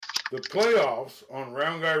The playoffs on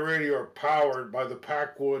Round Guy Radio are powered by the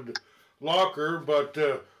Packwood Locker, but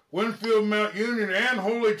Winfield Mount Union and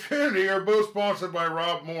Holy Trinity are both sponsored by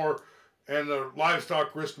Rob Moore and the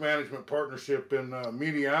Livestock Risk Management Partnership in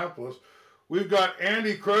Mediapolis. We've got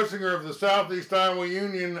Andy Krutsinger of the Southeast Iowa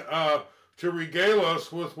Union to regale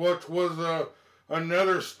us with what was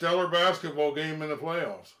another stellar basketball game in the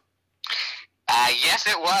playoffs. Yes,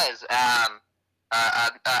 it was.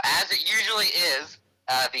 As it usually is,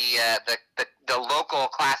 the local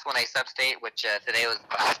Class 1A Sub-State, which today was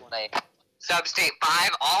Class 1A Sub-State 5,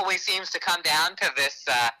 always seems to come down to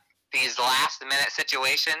these last-minute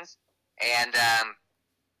situations. And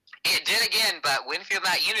it did again, but Winfield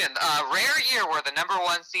Mount Union, a rare year where the number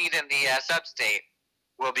 1 seed in the Sub-State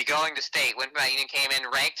will be going to state. Winfield Mount Union came in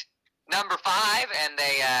ranked number 5, and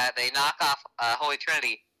they knock off Holy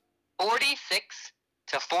Trinity 46-41,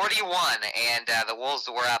 and the Wolves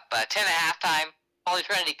were up 10 at halftime. Holy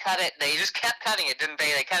Trinity cut it. They just kept cutting it, didn't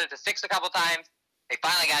they? They cut it to 6 a couple times. They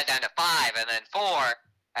finally got it down to 5, and then 4,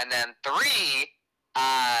 and then 3.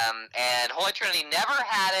 And Holy Trinity never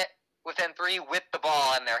had it within 3 with the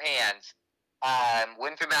ball in their hands.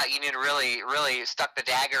 Winfield Mount Union really stuck the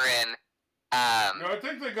dagger in. No, I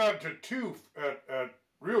think they got to 2 at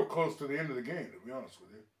real close to the end of the game, to be honest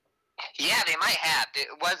with you. Yeah, they might have.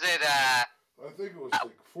 Was it? I think it was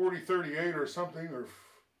like 40-38 or something, or.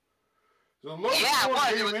 Yeah, it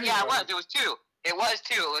was. It was 2. It was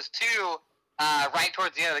 2. It was 2 right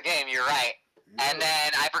towards the end of the game. You're right. Yeah. And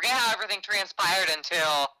then I forget how everything transpired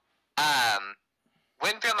until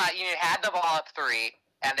Winfield Mount Union had the ball at 3,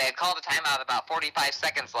 and they had called a timeout with about 45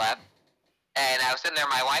 seconds left. And I was sitting there.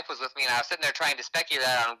 My wife was with me, and I was sitting there trying to speculate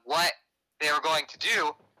on what they were going to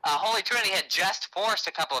do. Holy Trinity had just forced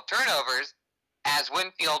a couple of turnovers as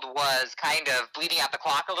Winfield was kind of bleeding out the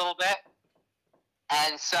clock a little bit.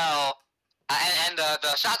 And so, and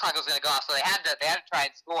the shot clock was going to go off, so they had to try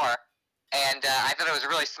and score. And I thought it was a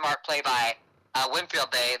really smart play by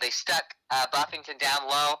Winfield. They stuck Buffington down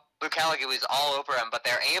low. Luke Helligy was all over him, but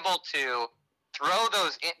they're able to throw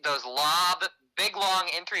those lob, big long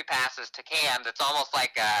entry passes to Cam. That's almost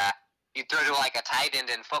like you throw to like a tight end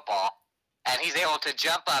in football. And he's able to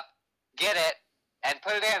jump up, get it, and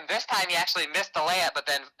put it in. This time he actually missed the layup, but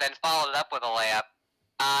then followed it up with a layup.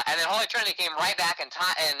 And then Holy Trinity came right back and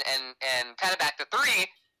cut it back to 3.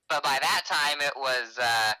 But by that time it was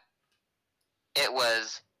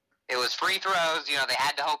free throws. You know, they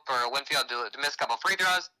had to hope for Winfield to miss a couple free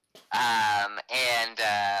throws.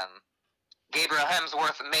 Gabriel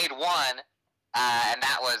Hemsworth made 1. And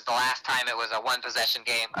that was the last time it was a 1-possession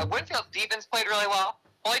game. Winfield's defense played really well.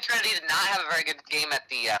 Holy Trinity did not have a very good game at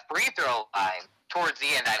the free throw line towards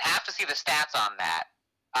the end. I'd have to see the stats on that.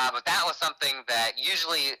 But that was something that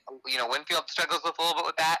usually, you know, Winfield struggles with a little bit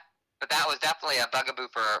with that. But that was definitely a bugaboo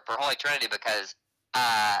for Holy Trinity because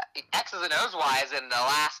X's and O's wise in the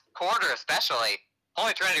last quarter especially,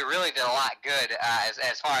 Holy Trinity really did a lot good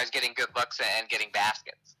as far as getting good looks and getting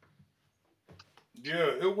baskets.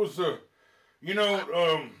 Yeah, it was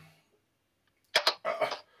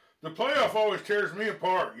the playoff always tears me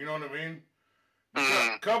apart, you know what I mean?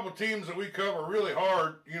 A couple teams that we cover really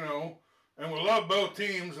hard, you know, and we love both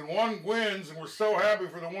teams, and one wins, and we're so happy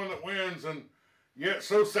for the one that wins, and yet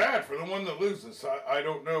so sad for the one that loses. I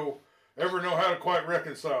don't ever know how to quite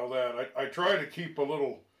reconcile that. I try to keep a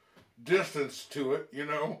little distance to it, you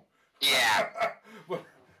know? Yeah. but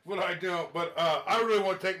I don't. But I really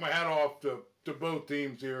want to take my hat off to both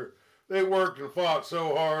teams here. They worked and fought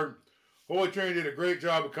so hard. Holy Trinity did a great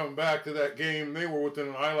job of coming back to that game. They were within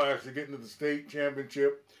an eyelash of getting to the state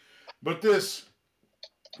championship. But this,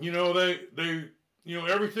 you know, they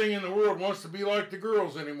everything in the world wants to be like the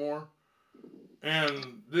girls anymore.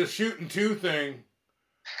 And this shooting 2 thing.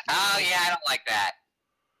 Oh yeah, I don't like that.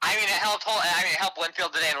 I mean, it helped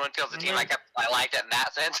Winfield today, and Winfield's a team I liked it in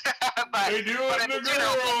that sense. But, they do it in the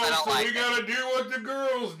girls, so we gotta do what the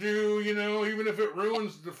girls do, you know, even if it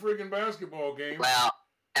ruins the friggin' basketball game. Well,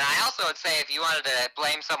 and I also would say if you wanted to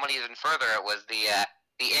blame someone even further, it was the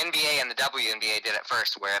NBA and the WNBA did it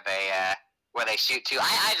first, where they shoot 2.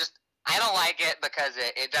 I don't like it because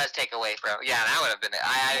it does take away from. Yeah, that would have been.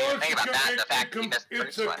 I didn't think about that. The fact that he missed the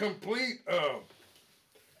it's a one.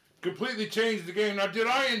 Completely changed the game. Now, did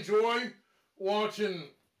I enjoy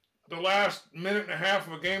watching the last minute and a half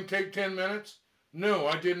of a game take 10 minutes? No,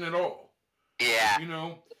 I didn't at all. Yeah. You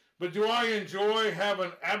know, but do I enjoy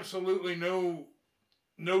having absolutely no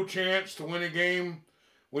chance to win a game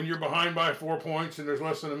when you're behind by 4 points and there's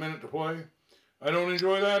less than a minute to play? I don't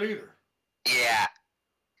enjoy that either. Yeah.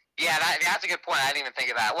 Yeah, that's a good point. I didn't even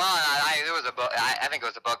think of that. Well, I think it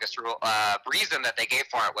was a bogus rule. Reason that they gave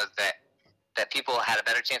for it was that that people had a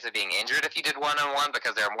better chance of being injured if you did one-on-one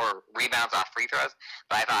because there are more rebounds off free throws.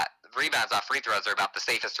 But I thought rebounds off free throws are about the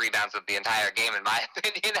safest rebounds of the entire game, in my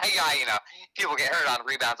opinion. You know, people get hurt on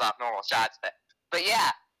rebounds off normal shots, but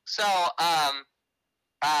yeah. So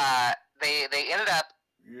they ended up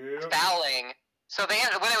fouling. So when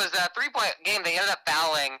it was a 3-point game, they ended up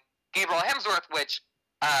fouling Gabriel Hemsworth, which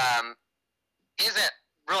isn't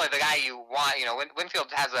really the guy you want. You know,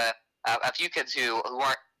 Winfield has a few kids who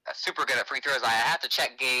aren't super good at free throws. I have to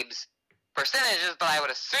check Gabe's percentages, but I would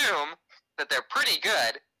assume that they're pretty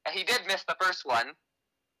good. He did miss the first one,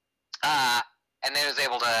 and then was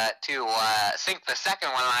able to sink the second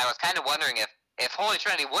one. And I was kind of wondering if Holy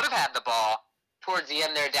Trinity would have had the ball towards the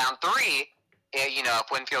end there down 3, you know, if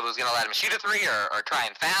Winfield was going to let him shoot a 3 or try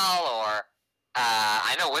and foul, or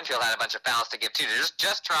I know Winfield had a bunch of fouls to give too, to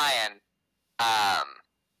just try and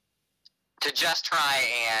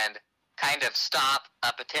kind of stop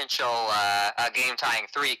a potential game-tying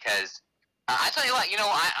 3, because I tell you what, you know,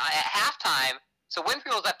 at halftime, so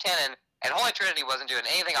Winfield was up 10, and Holy Trinity wasn't doing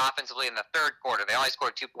anything offensively in the third quarter. They only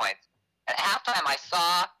scored 2 points. At halftime, I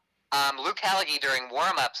saw Luke Helligy during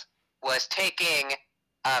warm-ups was taking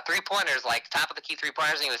 3-pointers, like top-of-the-key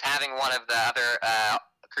 3-pointers, and he was having one of the other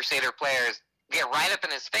Crusader players get right up in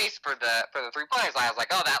his face for the 3-pointers. I was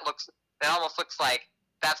like, oh, that almost looks like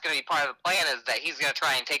that's going to be part of the plan, is that he's going to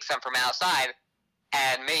try and take some from outside,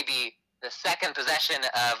 and maybe the second possession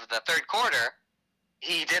of the third quarter,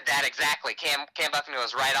 he did that exactly. Cam Buckner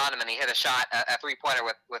was right on him, and he hit a shot, a 3-pointer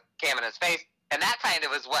with Cam in his face, and that kind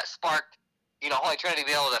of was what sparked, you know, Holy Trinity to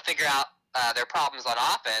be able to figure out their problems on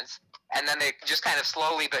offense, and then they just kind of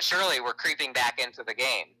slowly but surely were creeping back into the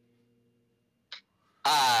game.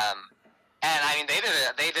 And I mean, they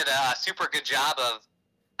did a super good job of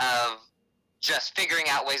just figuring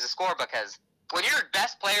out ways to score, because when your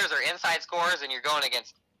best players are inside scorers and you're going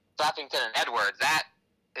against Buffington and Edwards, that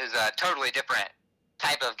is a totally different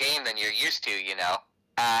type of game than you're used to, you know.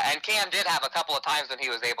 And Cam did have a couple of times when he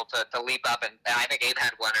was able to leap up, and I think Abe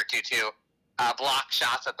had 1 or 2 too, block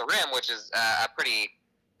shots at the rim, which is a pretty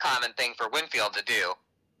common thing for Winfield to do.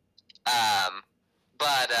 Yeah,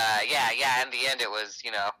 in the end it was,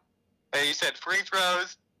 you know, you said free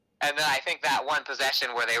throws, and then I think that one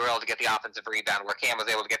possession where they were able to get the offensive rebound, where Cam was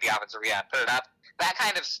able to get the offensive rebound, put it up, that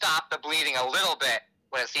kind of stopped the bleeding a little bit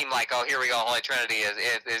when it seemed like, oh, here we go, Holy Trinity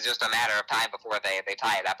is just a matter of time before they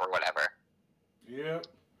tie it up or whatever. Yeah.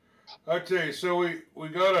 I tell you, so we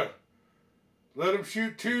got to let them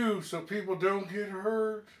shoot 2 so people don't get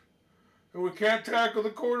hurt. And we can't tackle the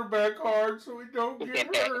quarterback hard so we don't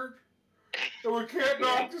get hurt. And we can't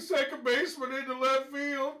knock the second baseman into left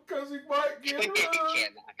field because he might get hurt.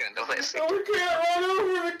 Can't knock him into left field. And we can't run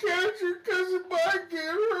over the catcher because he might get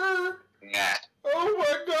hurt. Yeah. Oh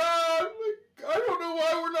my God. I don't know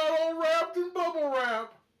why we're not all wrapped in bubble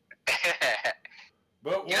wrap.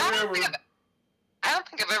 But whatever. I don't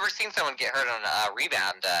think I've ever seen someone get hurt on a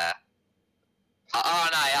rebound,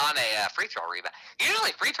 on a free throw rebound.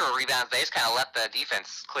 Usually free throw rebounds, they just kind of let the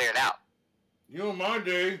defense clear it out. You know, in my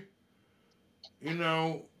day, you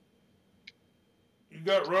know, you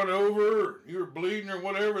got run over, you were bleeding or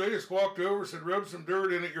whatever, they just walked over, said, rub some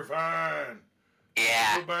dirt in it, you're fine.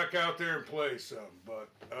 Yeah. Go back out there and play some. But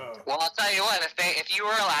well, I'll tell you what, if you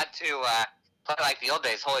were allowed to play like the old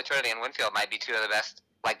days, Holy Trinity and Winfield might be 2 of the best,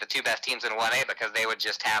 like the 2 best teams in 1A, because they would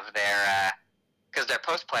just have because their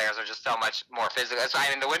post players are just so much more physical. So, I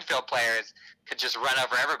mean, the Winfield players could just run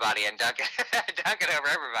over everybody and dunk it over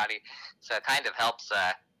everybody. So it kind of helps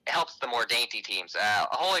the more dainty teams.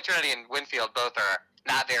 Holy Trinity and Winfield both are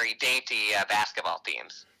not very dainty basketball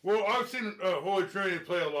teams. Well, I've seen Holy Trinity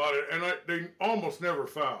play a lot, and they almost never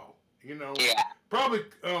foul. You know, yeah. Probably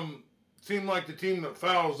seem like the team that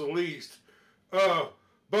fouls the least.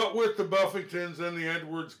 But with the Buffingtons and the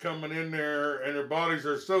Edwards coming in there, and their bodies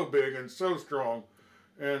are so big and so strong,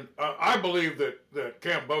 and I believe that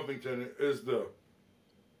Cam Buffington is the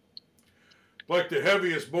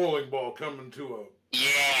heaviest bowling ball coming to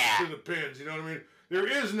the pins. You know what I mean? There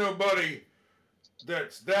is nobody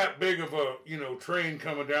that's that big of a, you know, train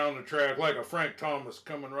coming down the track, like a Frank Thomas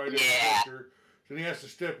coming right in the picture. And he has to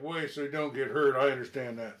step away so he don't get hurt. I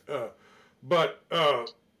understand that. But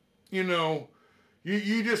you know,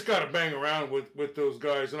 you just got to bang around with those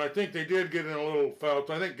guys. And I think they did get in a little foul.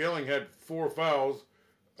 I think Gelling had 4 fouls.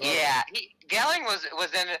 Gelling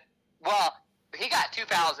was in, well, he got 2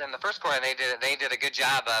 fouls in the first quarter. They did a good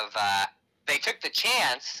job of, they took the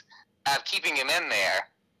chance of keeping him in there.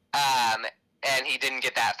 And he didn't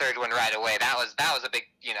get that third one right away. That was a big,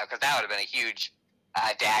 you know, because that would have been a huge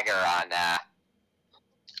dagger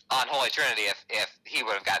on Holy Trinity if he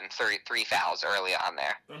would have gotten 33 fouls early on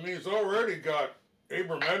there. I mean, he's already got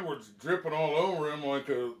Abram Edwards dripping all over him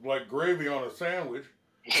like gravy on a sandwich.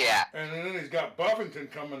 Yeah. And then he's got Buffington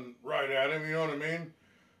coming right at him, you know what I mean?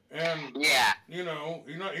 And, yeah, you know,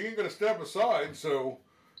 he ain't going to step aside, so,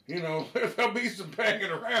 you know, there'll be some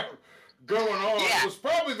banging around going on. Yeah. It was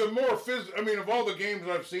probably the more physical, I mean, of all the games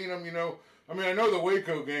I've seen him, you know, I mean, I know the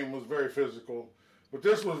Waco game was very physical, but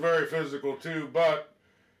this was very physical too. But,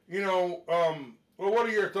 you know, well, what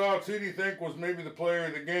are your thoughts? Who do you think was maybe the player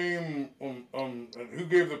of the game? And who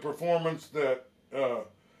gave the performance that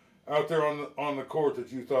out there on the court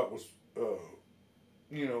that you thought was,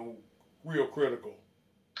 you know, real critical?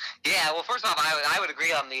 Yeah, well, first off, I would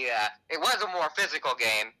agree on the it was a more physical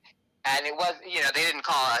game, and it was, you know, they didn't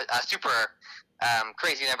call a super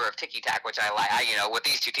crazy number of ticky-tack, which I like. You know, with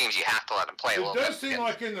these two teams, you have to let them play a little bit. It does seem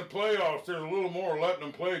like in the playoffs, there's a little more letting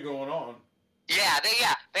them play going on. Yeah,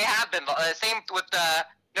 they have been. Same with the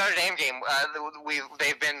Notre Dame game.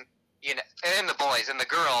 They've been, you know, and the boys and the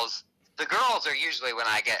girls. The girls are usually when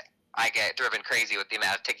I get driven crazy with the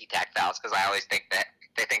amount of ticky-tack fouls, because I always think that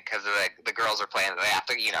they think because the girls are playing, they have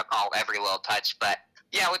to, you know, call every little touch. But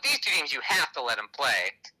yeah, with these two teams, you have to let them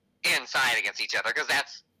play inside against each other, because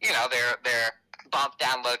that's, you know, they're bump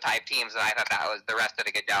down low type teams, and I thought that was the rest did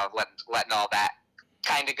a good job of letting all that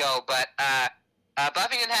kind of go. But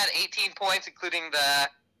Buffington had 18 points, including the,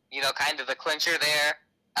 you know, kind of the clincher there.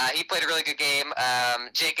 He played a really good game.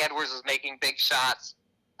 Jake Edwards was making big shots.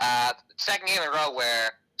 Second game in a row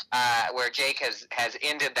where Jake has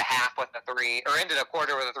ended the half with a three, or ended a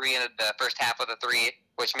quarter with a three, ended the first half with a three,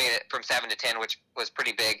 which made it from 7 to 10, which was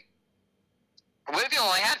pretty big. Whitfield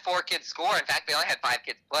only had 4 kids score. In fact, they only had 5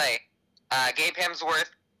 kids play. Gabe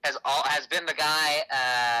Hemsworth has been the guy.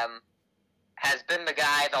 Has been the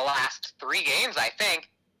guy the last 3 games, I think.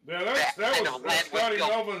 Yeah, that's Scotty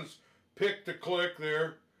Melvin's pick to click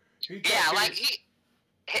there. His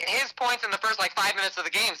points in the first 5 minutes of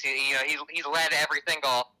the games, he's led every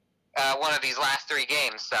single one of these last 3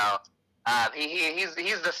 games. So he's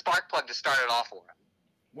the spark plug to start it all for him.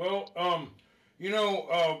 Well,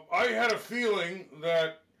 I had a feeling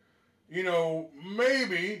that,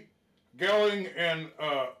 maybe Gelling and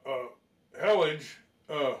Hellige,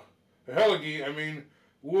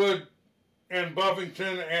 would, and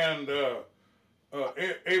Buffington and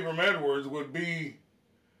Abram Edwards would be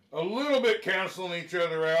a little bit canceling each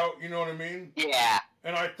other out, you know what I mean? Yeah.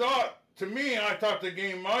 And I thought the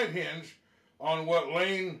game might hinge on what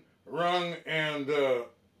Lane Rung and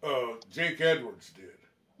Jake Edwards did.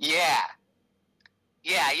 Yeah,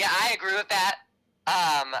 I agree with that.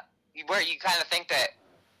 Where you kind of think that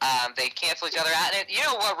they'd cancel each other out. And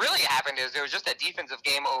what really happened is there was just a defensive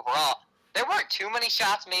game overall. There weren't too many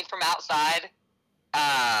shots made from outside.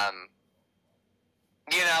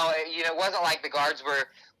 It wasn't like the guards were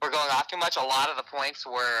going off too much. A lot of the points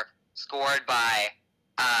were scored by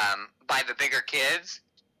the bigger kids.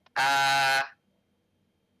 A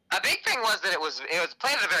big thing was that it was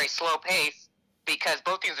played at a very slow pace, because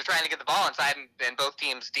both teams were trying to get the ball inside, and both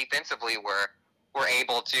teams defensively were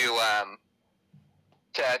able to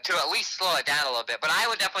at least slow it down a little bit. But I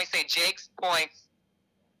would definitely say Jake's points.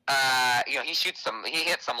 He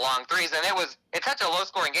hit some long threes, and it's such a low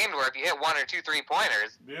scoring game to where if you hit 1 or 2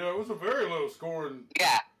 3-pointers. Yeah, it was a very low scoring.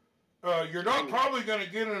 Yeah. You're not probably going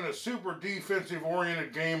to get in a super defensive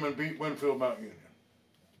oriented game and beat Winfield Mount Union.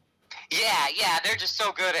 Yeah, they're just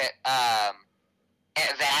so good at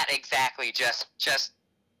that exactly. Just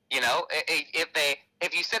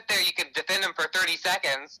if you sit there, you can defend them for 30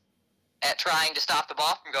 seconds at trying to stop the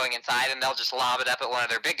ball from going inside, and they'll just lob it up at one of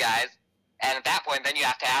their big guys. And at that point, then you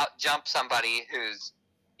have to out-jump somebody who's,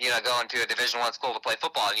 going to a Division I school to play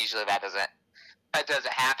football, and usually that doesn't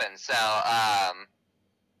happen. So, but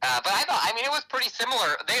I thought, it was pretty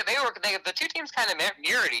similar. The two teams kind of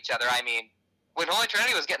mirrored each other. When Holy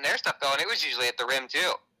Trinity was getting their stuff going, it was usually at the rim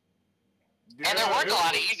too. Yeah, and there weren't a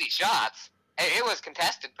lot of easy shots. It was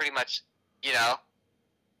contested pretty much, Yeah,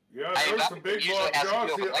 there were some big block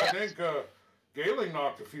shots. I think Galen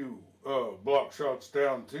knocked a few block shots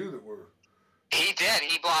down too that were. He did.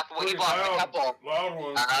 He blocked a couple loud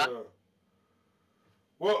ones.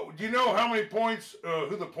 Well, do you know how many points?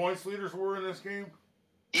 Who the points leaders were in this game?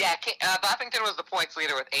 Yeah, Buffington was the points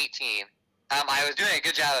leader with 18. I was doing a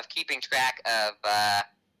good job of keeping track of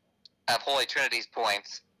Holy Trinity's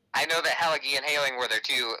points. I know that Hellige and Haling were their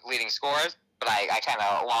 2 leading scorers, but I kind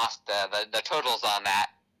of lost the totals on that.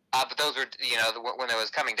 But those were, when it was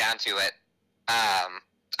coming down to it.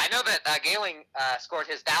 I know that Galing scored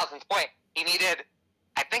his 1,000th point.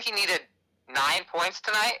 I think he needed 9 points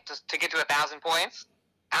tonight to get to 1,000 points.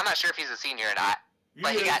 I'm not sure if he's a senior or not.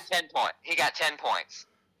 But he got 10 points. He got 10 points.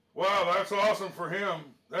 Wow, that's awesome for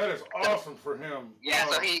him. That is awesome for him. Yeah,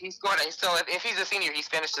 so he scored. So if he's a senior, he's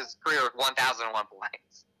finished his career with 1,001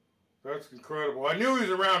 points. That's incredible. I knew he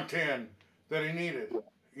was around 10 that he needed.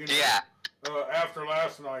 You know, yeah. After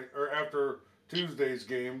last night, or after Tuesday's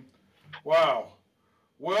game. Wow.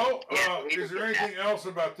 Well, is there anything else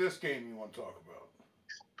about this game you want to talk about?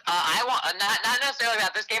 I want not necessarily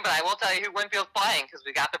about this game, but I will tell you who Winfield's playing because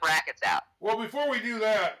we got the brackets out. Well, before we do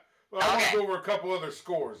that, I want to go over a couple other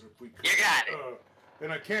scores if we could. You got it.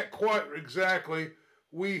 And I can't quite exactly.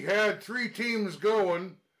 We had 3 teams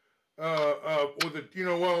going with it. You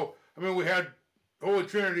know, well, I mean, we had Holy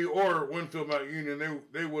Trinity or Winfield Mount Union.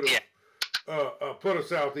 They would have put a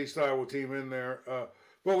Southeast Iowa team in there.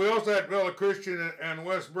 But we also had Pella Christian and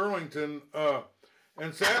West Burlington.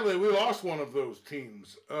 And sadly, we lost one of those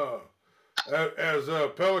teams as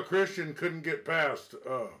Pella Christian couldn't get past.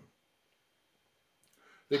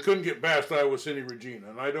 They couldn't get past Iowa City Regina,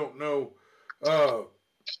 and I don't know.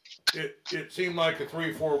 It seemed like a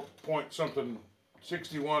 3-4 point something,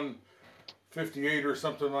 61-58 or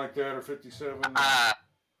something like that, or 57.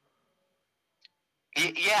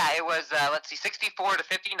 Yeah, it was. Let's see,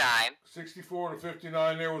 64-59.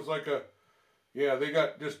 64-59. There was like a, they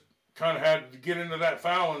got just kind of had to get into that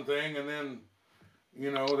fouling thing, and then,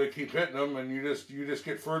 you know, they keep hitting them, and you just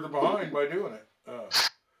get further behind by doing it.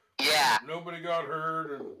 Nobody got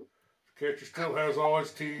hurt, and the catcher still has all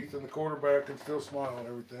his teeth, and the quarterback can still smile and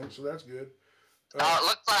everything, so that's good. It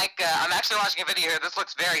looks like I'm actually watching a video here. This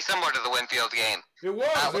looks very similar to the Winfield game. It was.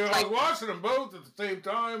 I was watching them both at the same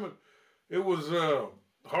time, and it was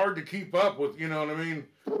hard to keep up with. You know what I mean?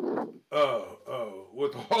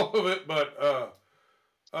 With all of it, but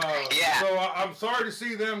So I'm sorry to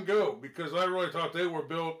see them go because I really thought they were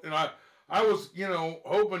built, and I was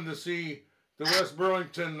hoping to see the West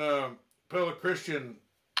Burlington Pella Christian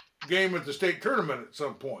game at the state tournament at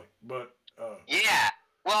some point, but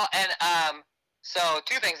well, and so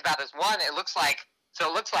 2 things about this. One, it looks like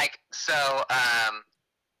Pella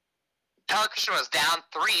Christian was down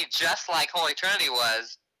 3, just like Holy Trinity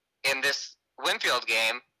was in this Winfield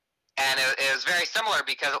game, and it was very similar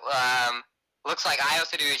because looks like Iowa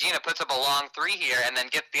City Regina puts up a long 3 here and then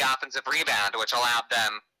gets the offensive rebound, which allowed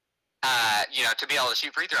them, to be able to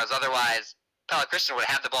shoot free throws. Otherwise, Pella Christian would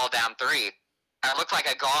have the ball down 3. It looked like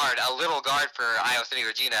a little guard for Iowa City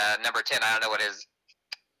Regina, number 10. I don't know what his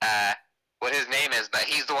name is, but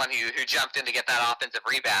he's the one who jumped in to get that offensive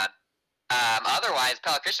rebound. Otherwise,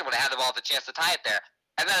 Pella Christian would have had the ball with a chance to tie it there.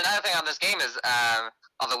 And then another thing on this game is,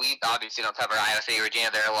 although we obviously don't cover Iowa City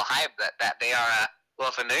Regina, they're a little high, that they are a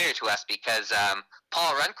little familiar to us because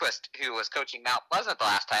Paul Runquist, who was coaching Mount Pleasant the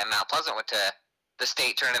last time Mount Pleasant went to the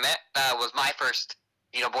state tournament, was my first,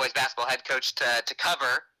 boys basketball head coach to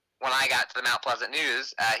cover when I got to the Mount Pleasant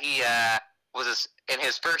News. He was in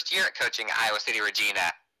his first year at coaching Iowa City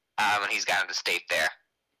Regina, and he's gotten to state there.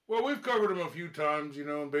 Well, we've covered him a few times,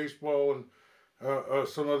 in baseball and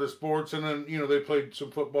some other sports, and then they played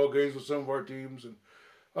some football games with some of our teams, and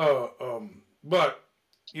but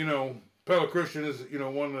Pella Christian is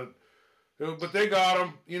one that, but they got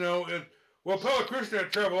him, Pella Christian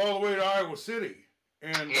had to travel all the way to Iowa City,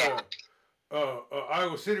 and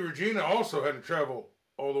Iowa City Regina also had to travel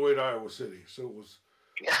all the way to Iowa City, so it was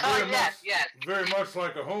very much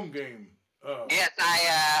like a home game. Yes,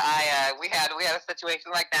 we had a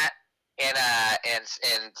situation like that in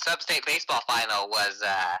sub-state baseball final was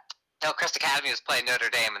Hillcrest Academy was playing Notre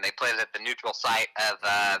Dame, and they played it at the neutral site of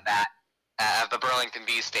the Burlington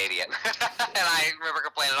Bees Stadium, and I remember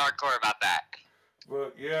complaining hardcore about that.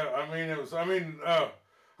 But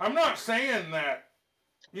I'm not saying that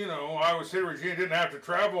Iowa City Regina didn't have to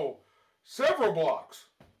travel several blocks.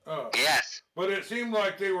 Yes. But it seemed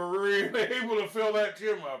like they were really able to fill that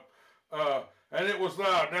gym up. And it was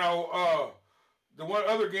loud. Now, the one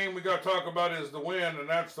other game we got to talk about is the win, and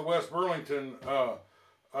that's the West Burlington.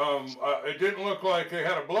 It didn't look like they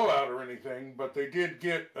had a blowout or anything, but they did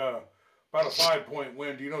get about a 5-point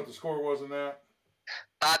win. Do you know what the score was in that?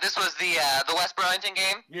 This was the West Burlington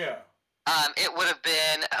game? Yeah. It would have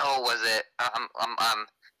been, was it? I'm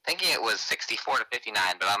thinking it was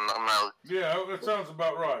 64-59, but I'm gonna... Yeah, that sounds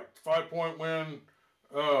about right. 5-point win.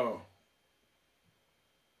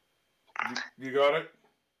 You got it?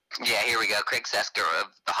 Yeah, here we go. Craig Sesker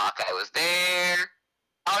of the Hawkeye was there.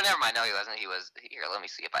 Oh, never mind. No, he wasn't. He was here. Let me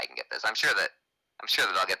see if I can get this. I'm sure that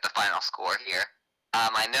I'll get the final score here.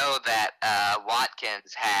 I know that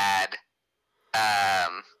Watkins had.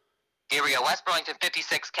 Here we go. West Burlington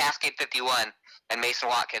 56, Cascade 51, and Mason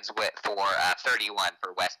Watkins went for 31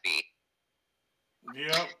 for West B.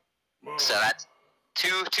 Yep. So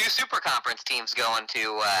two super conference teams going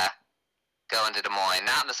to Des Moines.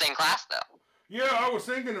 Not in the same class though. Yeah, I was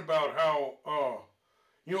thinking about how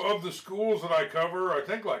of the schools that I cover, I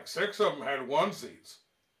think like 6 of them had 1 seeds.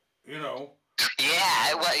 Yeah,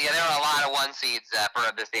 there were a lot of 1 seeds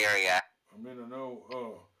for this area. I mean, I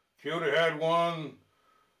know Kyoto had 1,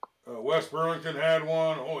 West Burlington had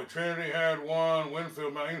 1, Holy Trinity had 1,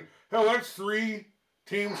 Winfield Mountain. Hell, that's 3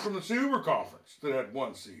 teams from the Super Conference that had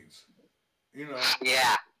 1 seeds.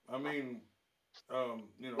 Yeah. I mean, Well,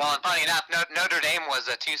 and funny enough, Notre Dame was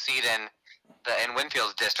a 2 seed in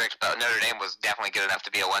Winfield's district, but Notre Dame was definitely good enough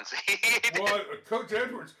to be a 1 seed. Well, Coach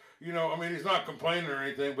Edwards, he's not complaining or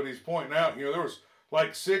anything, but he's pointing out, there was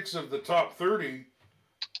like 6 of the top 30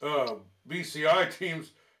 BCI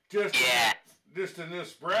teams just in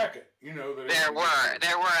this bracket. There were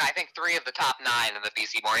I think 3 of the top 9 in the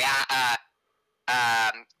BC More.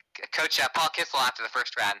 Yeah, Coach Paul Kissel after the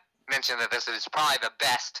first round mentioned that this is probably the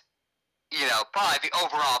best. Probably the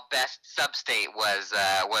overall best sub-state was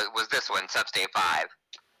this one, sub-state 5.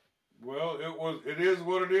 Well, it is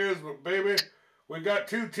what it is, but baby, we got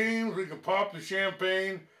 2 teams. We can pop the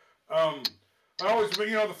champagne. I always,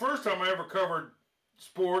 the first time I ever covered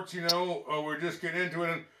sports, we're just getting into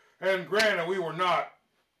it, and granted, we were not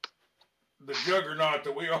the juggernaut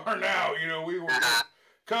that we are now. We were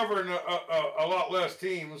covering a lot less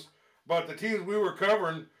teams, but the teams we were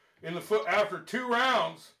covering after 2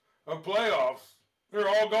 rounds of playoffs, they're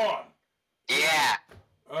all gone. Yeah.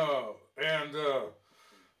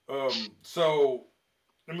 So,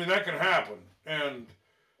 that can happen. And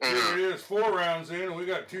here it is, 4 rounds in, and we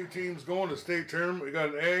got 2 teams going to state tournament. We got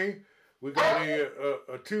an A, we got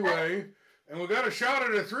a 2A, and we got a shot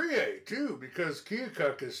at a 3A too, because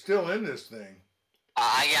Keokuk is still in this thing.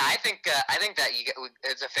 Yeah, I think that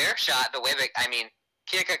it's a fair shot. The way that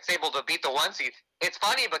Keokuk's able to beat the 1 seed. It's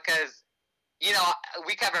funny because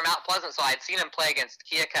we cover Mount Pleasant, so I'd seen him play against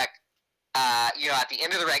Keokuk, at the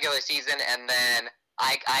end of the regular season, and then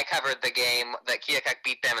I covered the game that Keokuk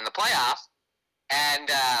beat them in the playoffs,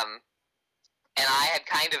 and I had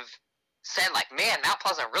kind of said, like, man, Mount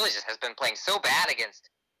Pleasant really just has been playing so bad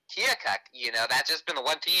against Keokuk, that's just been the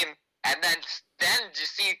one team, and then you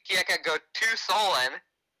see Keokuk go to Solon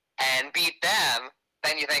and beat them,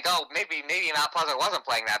 then you think, oh, maybe Mount Pleasant wasn't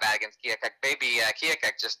playing that bad against Keokuk, maybe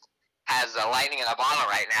Keokuk just has lightning in a bottle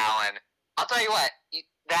right now, and I'll tell you what,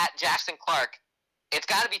 that Jackson Clark, it's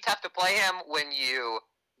got to be tough to play him when you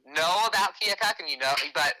know about Keokuk, and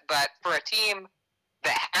but for a team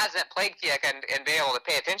that hasn't played Keokuk and be able to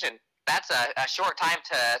pay attention, that's a short time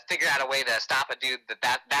to figure out a way to stop a dude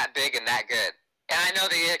that big and that good. And I know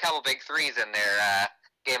they hit a couple big threes in their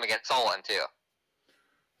game against Solon too.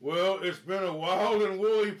 Well, it's been a wild and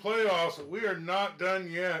woolly playoffs, and we are not done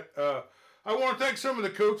yet. I want to thank some of the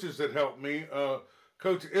coaches that helped me.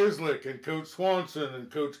 Coach Islick and Coach Swanson and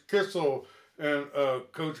Coach Kissel and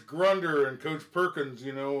Coach Grunder and Coach Perkins,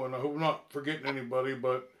 and I hope I'm not forgetting anybody,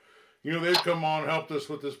 but, they've come on and helped us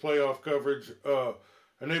with this playoff coverage,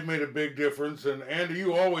 and they've made a big difference. And Andy,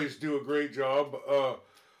 you always do a great job.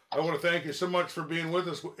 I want to thank you so much for being with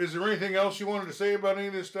us. Is there anything else you wanted to say about any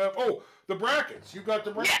of this stuff? Oh, the brackets. You got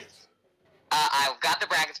the brackets. Yes. I've got the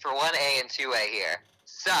brackets for 1A and 2A here.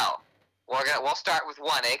 So, we'll start with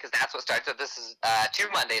 1A because that's what starts. So this is 2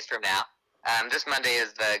 Mondays from now. This Monday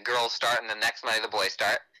is the girls start, and the next Monday the boys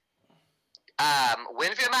start.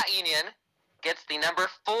 Winfield Mount Union gets the number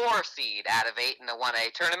 4 seed out of 8 in the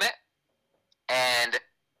 1A tournament. And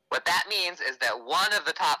what that means is that one of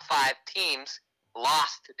the top 5 teams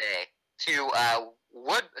lost today to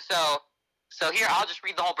Wood. So here, I'll just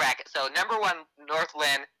read the whole bracket. So number 1,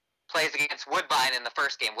 Northland plays against Woodbine in the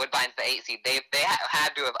first game. Woodbine's the 8 seed. They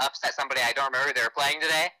had to have upset somebody. I don't remember who they were playing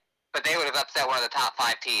today, but they would have upset one of the top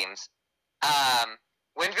 5 teams.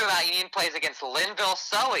 Winfield Mount Union plays against Linville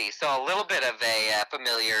Sully, so a little bit of a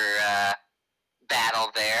familiar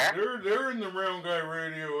battle there. They're in the Round Guy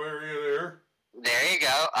Radio area there. There you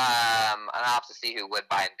go. I'll have to see who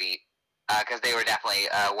Woodbine beat, because they were definitely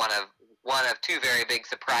one of 2 very big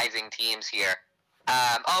surprising teams here.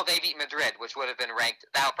 They beat Madrid, which would have been ranked.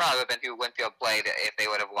 That would probably have been who Winfield played if they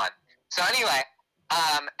would have won. So anyway,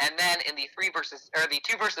 and then in the 2 versus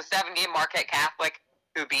 7 game, Marquette Catholic,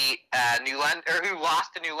 who beat New London, or who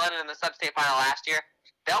lost to New London in the sub-state final last year,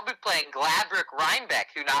 they'll be playing Gladbrook Rhinebeck,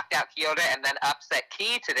 who knocked out Kyoto and then upset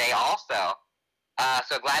Key today also.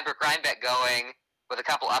 So Gladbrook Rhinebeck going with a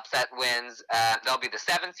couple upset wins. They'll be the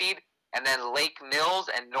 7 seed, and then Lake Mills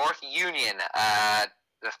and North Union,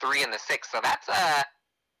 the 3 and the 6. So that's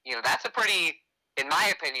that's a pretty, in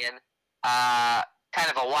my opinion, kind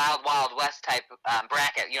of a Wild West type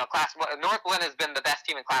bracket. Class 1, Northland has been the best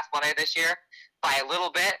team in Class 1A this year, by a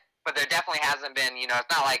little bit, but there definitely hasn't been, it's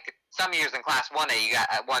not like some years in Class 1A you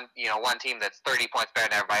got one team that's 30 points better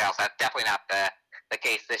than everybody else. That's definitely not the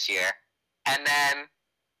case this year. And then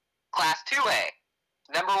Class 2A,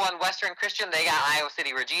 number 1 Western Christian, they got Iowa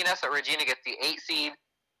City Regina, so Regina gets the 8 seed.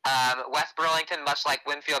 West Burlington, much like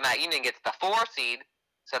Winfield Mount Union, gets the 4 seed.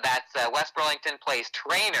 So that's West Burlington plays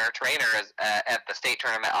Trainer. Trainer is at the state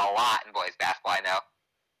tournament a lot in boys basketball, I know.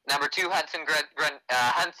 Number 2, Hudson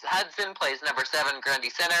plays number 7, Grundy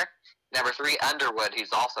Center. Number 3, Underwood,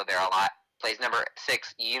 who's also there a lot, plays number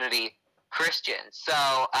 6, Unity Christian.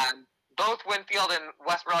 So both Winfield and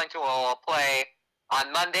West Burlington will play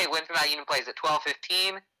on Monday. Winfield Mount Union plays at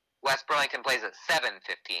 12:15. West Burlington plays at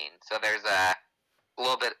 7:15. So there's a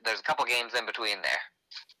couple games in between there.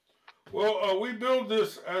 Well, we build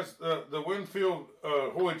this as the Winfield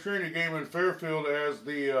Holy Trinity game in Fairfield as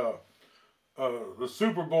the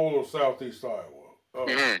Super Bowl of Southeast Iowa.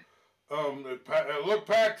 It looked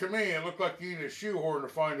packed to me. It looked like you need a shoehorn to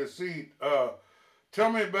find a seat.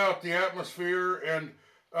 Tell me about the atmosphere, and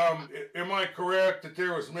am I correct that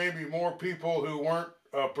there was maybe more people who weren't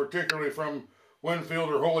particularly from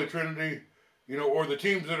Winfield or Holy Trinity, or the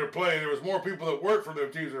teams that are playing? There was more people that work for the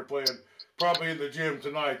teams that are playing probably in the gym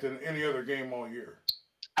tonight than any other game all year.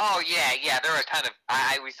 Oh, yeah. There were a ton of,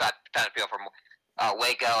 we saw a ton of people from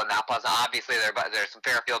Waco and Mount Pleasant. Obviously, there's some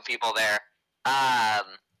Fairfield people there.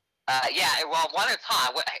 One, it's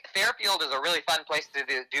hot. Fairfield is a really fun place to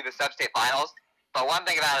do the sub-state finals, but one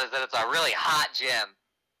thing about it is that it's a really hot gym,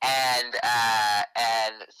 and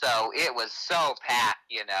so it was so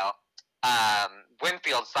packed,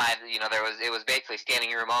 Winfield side, it was basically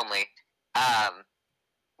standing room only.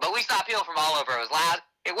 But we saw people from all over. It was loud.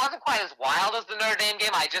 It wasn't quite as wild as the Notre Dame game.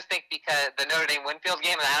 I just think because the Notre Dame Winfield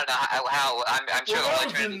game, and I don't know how I'm sure that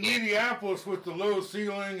the was in Minneapolis with the low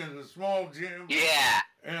ceiling and the small gym. Yeah.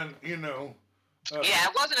 And yeah,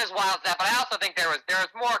 it wasn't as wild as that, but I also think there was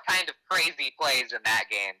more kind of crazy plays in that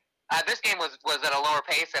game. This game was at a lower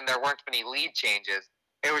pace, and there weren't any lead changes.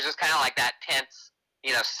 It was just kind of like that tense,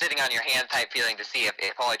 sitting on your hand type feeling to see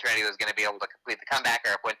if Holy Trinity was going to be able to complete the comeback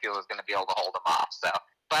or if Winfield was going to be able to hold them off. So,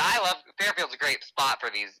 but I love Fairfield's a great spot for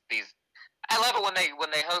these. I love it when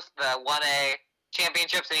they host the 1A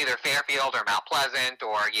championships in either Fairfield or Mount Pleasant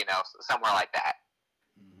or somewhere like that.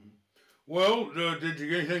 Well, did you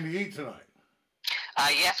get anything to eat tonight?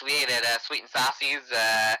 Yes, we ate at Sweet and Saucy's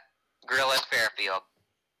Grill in Fairfield.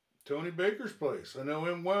 Tony Baker's place. I know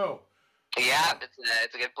him well. Yeah,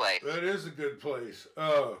 it's a good place. That is a good place.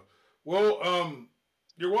 Your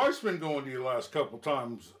wife's been going to you the last couple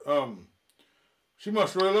times. She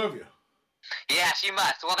must really love you. Yeah, she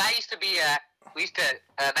must. Well, that used to be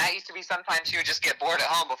sometimes she would just get bored at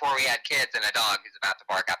home before we had kids and a dog who's about to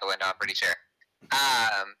bark out the window, I'm pretty sure.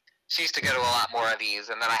 She used to go to a lot more of these,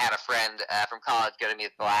 and then I had a friend from college go to me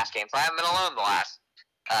at the last game, so I haven't been alone the last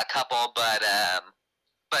couple, but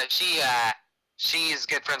she's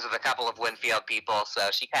good friends with a couple of Winfield people, so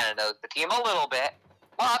she kind of knows the team a little bit.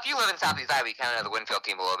 Well, if you live in Southeast Iowa, you kind of know the Winfield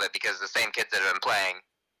team a little bit because the same kids that have been playing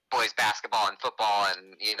boys basketball and football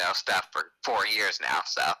and stuff for 4 years now.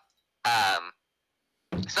 So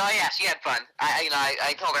yeah, she had fun.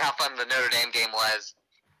 I told her how fun the Notre Dame game was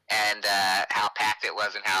and how packed it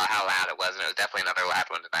was and how loud it was, and it was definitely another loud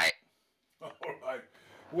one tonight. All right.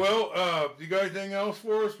 Well, you got anything else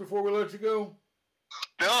for us before we let you go?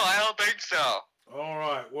 No, I don't think so. All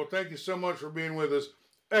right. Well, thank you so much for being with us.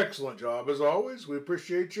 Excellent job, as always. We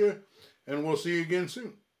appreciate you, and we'll see you again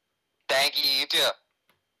soon. Thank you. You too.